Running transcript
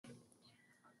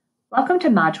Welcome to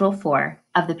Module 4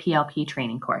 of the PLP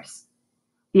training course.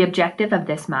 The objective of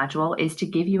this module is to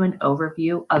give you an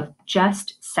overview of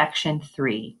just Section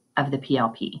 3 of the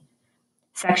PLP.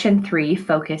 Section 3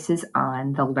 focuses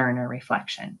on the learner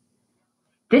reflection.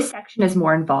 This section is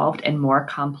more involved and more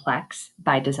complex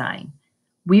by design.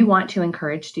 We want to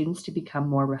encourage students to become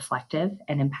more reflective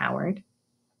and empowered.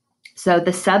 So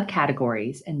the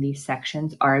subcategories in these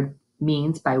sections are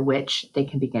means by which they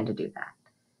can begin to do that.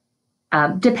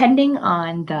 Depending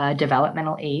on the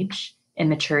developmental age and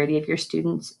maturity of your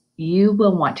students, you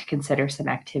will want to consider some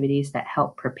activities that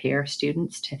help prepare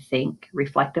students to think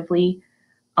reflectively,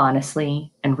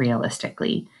 honestly, and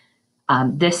realistically.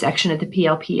 This section of the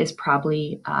PLP is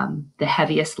probably the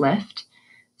heaviest lift.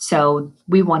 So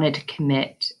we wanted to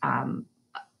commit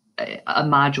a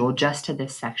module just to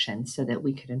this section so that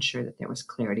we could ensure that there was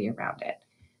clarity around it.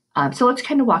 So let's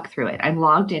kind of walk through it. I'm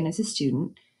logged in as a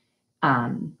student.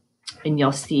 And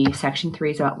you'll see Section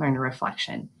 3 is about learner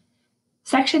reflection.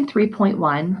 Section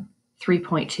 3.1,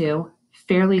 3.2,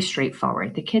 fairly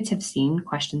straightforward. The kids have seen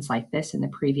questions like this in the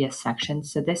previous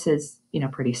sections, so this is,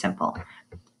 pretty simple.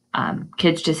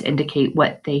 Kids just indicate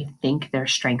what they think their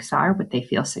strengths are, what they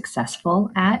feel successful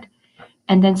at,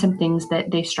 and then some things that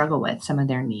they struggle with, some of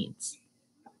their needs.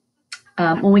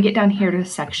 When we get down here to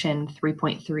Section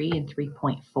 3.3 and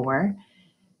 3.4,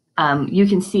 you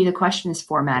can see the question is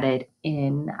formatted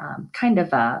in kind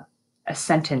of a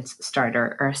sentence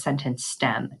starter or a sentence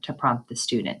stem to prompt the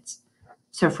students.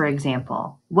 So for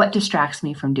example, what distracts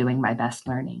me from doing my best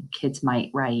learning? Kids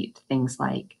might write things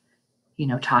like,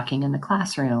 talking in the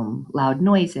classroom, loud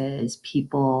noises,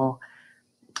 people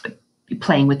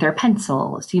playing with their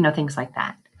pencils, things like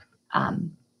that.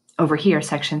 Over here,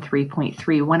 Section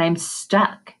 3.3, when I'm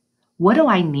stuck, what do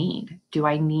I need? Do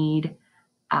I need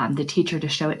the teacher to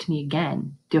show it to me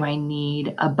again? Do I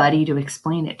need a buddy to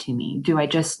explain it to me? Do I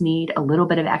just need a little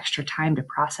bit of extra time to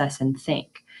process and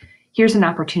think? Here's an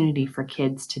opportunity for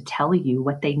kids to tell you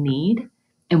what they need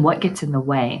and what gets in the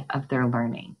way of their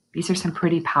learning. These are some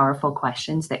pretty powerful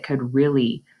questions that could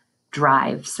really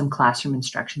drive some classroom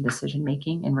instruction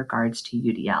decision-making in regards to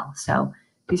UDL. So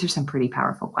these are some pretty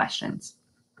powerful questions.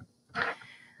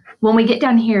 When we get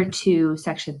down here to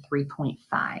Section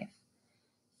 3.5,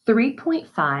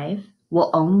 3.5 will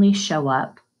only show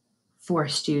up for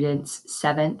students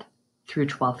 7th through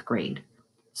 12th grade.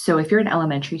 So if you're an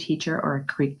elementary teacher or a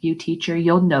Creekview teacher,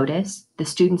 you'll notice the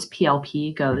student's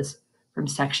PLP goes from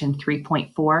Section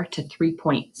 3.4 to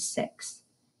 3.6.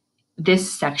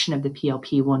 This section of the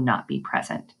PLP will not be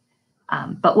present.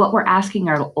 But what we're asking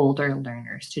our older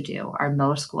learners to do, our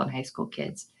middle school and high school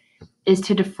kids, is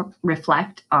to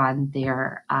reflect on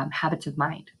their habits of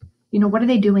mind. What are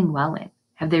they doing well in?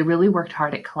 Have they really worked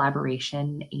hard at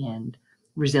collaboration and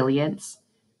resilience?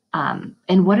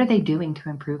 And what are they doing to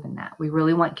improve in that? We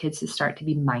really want kids to start to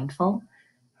be mindful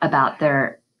about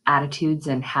their attitudes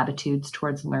and habitudes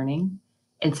towards learning.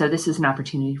 And so this is an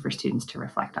opportunity for students to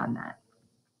reflect on that.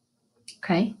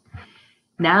 Okay,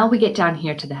 now we get down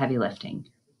here to the heavy lifting.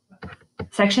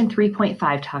 Section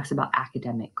 3.5 talks about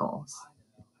academic goals.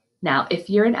 Now, if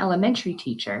you're an elementary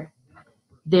teacher,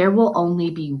 there will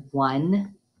only be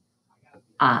one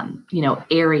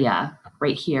area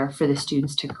right here for the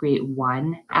students to create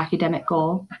one academic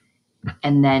goal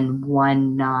and then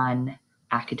one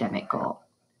non-academic goal.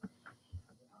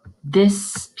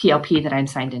 This PLP that I'm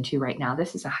signed into right now,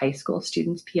 this is a high school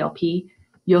student's PLP.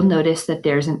 You'll notice that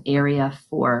there's an area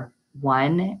for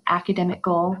one academic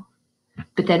goal,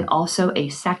 but then also a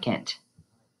second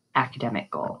academic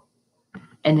goal.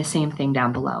 And the same thing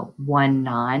down below, one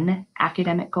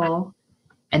non-academic goal,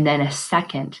 and then a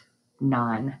second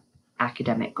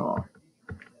non-academic goal.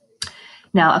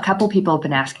 Now, a couple people have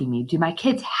been asking me, do my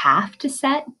kids have to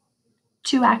set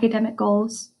 2 academic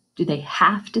goals? Do they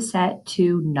have to set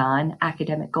 2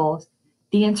 non-academic goals?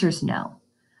 The answer is no.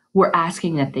 We're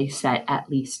asking that they set at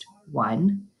least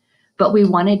 1, but we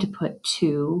wanted to put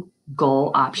 2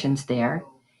 goal options there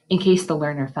in case the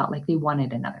learner felt like they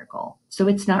wanted another goal. So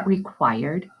it's not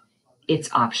required,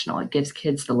 it's optional. It gives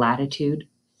kids the latitude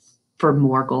for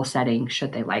more goal setting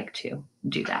should they like to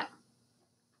do that.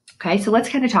 Okay, so let's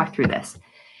kind of talk through this.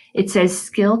 It says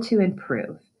skill to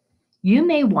improve. You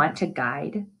may want to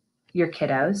guide your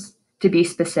kiddos to be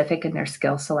specific in their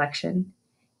skill selection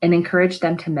and encourage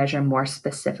them to measure more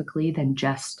specifically than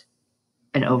just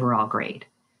an overall grade.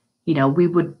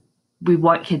 We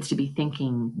want kids to be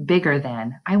thinking bigger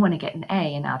than, I want to get an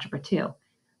A in Algebra 2.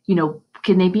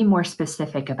 Can they be more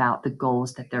specific about the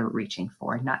goals that they're reaching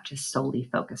for, not just solely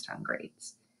focused on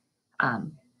grades?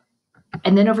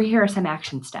 And then over here are some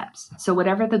action steps. So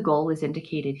whatever the goal is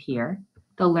indicated here,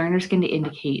 the learner's going to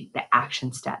indicate the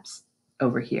action steps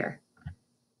over here.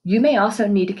 You may also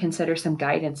need to consider some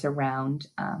guidance around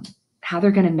how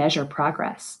they're going to measure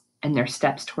progress and their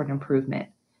steps toward improvement.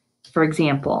 For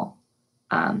example,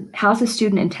 how's a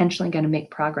student intentionally going to make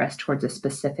progress towards a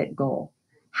specific goal?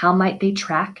 How might they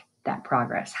track that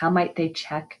progress? How might they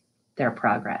check their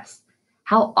progress?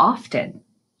 How often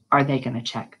are they going to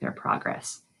check their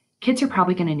progress? Kids are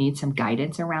probably going to need some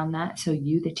guidance around that. So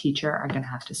you, the teacher, are going to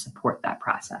have to support that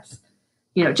process.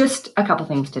 Just a couple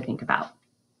things to think about.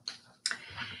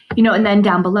 And then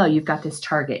down below, you've got this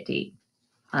target date.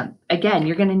 Again,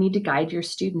 you're going to need to guide your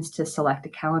students to select a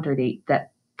calendar date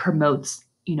that promotes,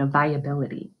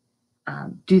 viability.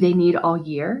 Do they need all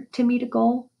year to meet a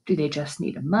goal? Do they just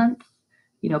need a month?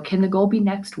 Can the goal be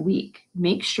next week?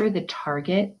 Make sure the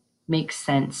target makes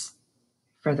sense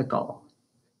for the goal.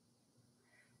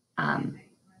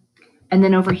 And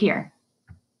then over here,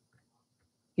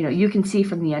 you can see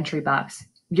from the entry box,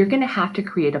 you're going to have to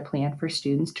create a plan for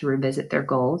students to revisit their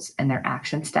goals and their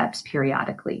action steps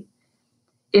periodically.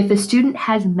 If a student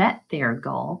has met their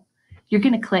goal, you're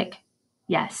going to click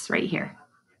yes right here.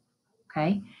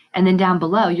 Okay. And then down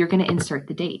below, you're going to insert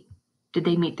the date. Did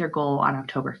they meet their goal on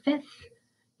October 5th?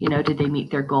 Did they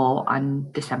meet their goal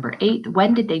on December 8th?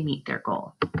 When did they meet their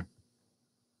goal?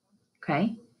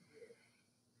 Okay.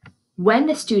 When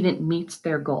the student meets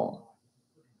their goal,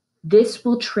 this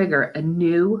will trigger a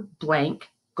new blank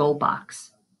goal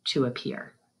box to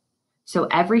appear. So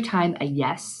every time a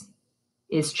yes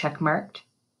is checkmarked,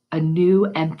 a new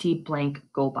empty blank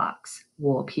goal box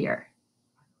will appear.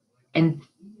 And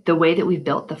the way that we've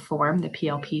built the form, the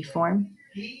PLP form,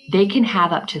 they can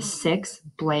have up to 6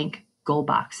 blank goal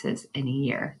boxes in a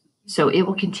year. So it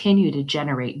will continue to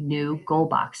generate new goal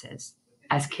boxes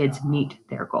as kids meet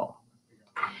their goal.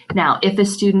 Now, if a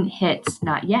student hits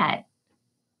not yet,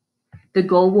 the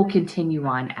goal will continue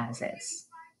on as is.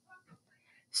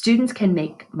 Students can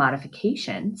make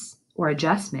modifications or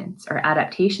adjustments or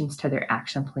adaptations to their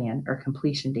action plan or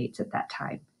completion dates at that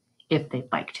time if they'd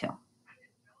like to.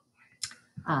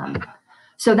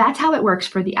 So that's how it works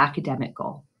for the academic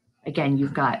goal. Again,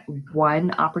 you've got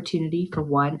one opportunity for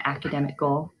one academic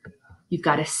goal. You've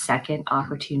got a second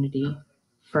opportunity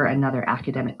for another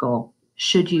academic goal,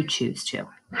 should you choose to.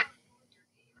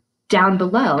 Down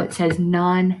below, it says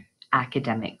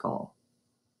non-academic goal.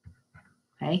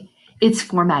 Okay? It's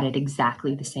formatted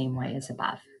exactly the same way as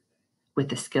above, with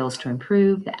the skills to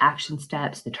improve, the action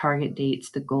steps, the target dates,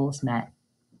 the goals met.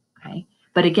 Okay?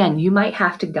 But again, you might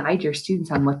have to guide your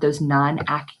students on what those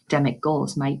non-academic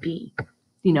goals might be.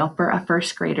 For a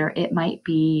first grader, it might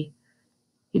be,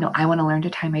 I want to learn to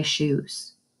tie my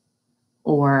shoes.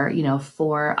 Or,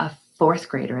 for a fourth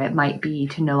grader, it might be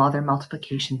to know all their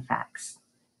multiplication facts.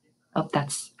 Oh,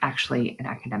 that's actually an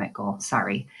academic goal.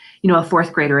 Sorry. A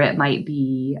fourth grader, it might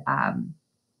be,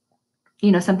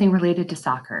 something related to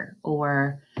soccer,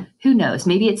 or who knows,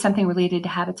 maybe it's something related to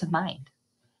habits of mind.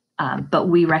 But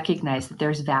we recognize that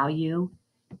there's value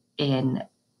in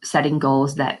setting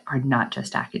goals that are not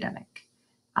just academic.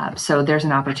 So there's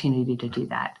an opportunity to do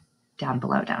that down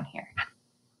below down here.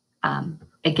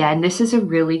 Again, this is a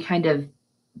really kind of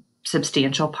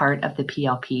substantial part of the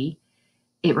PLP.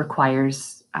 It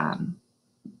requires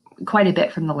quite a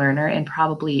bit from the learner and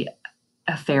probably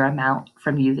a fair amount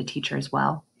from you, the teacher, as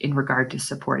well, in regard to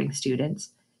supporting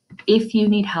students. If you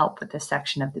need help with this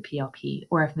section of the PLP,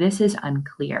 or if this is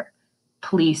unclear,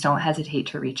 please don't hesitate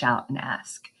to reach out and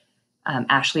ask.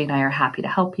 Ashley and I are happy to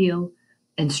help you.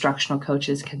 Instructional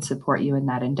coaches can support you in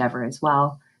that endeavor as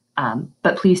well.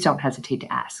 But please don't hesitate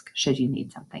to ask should you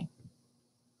need something.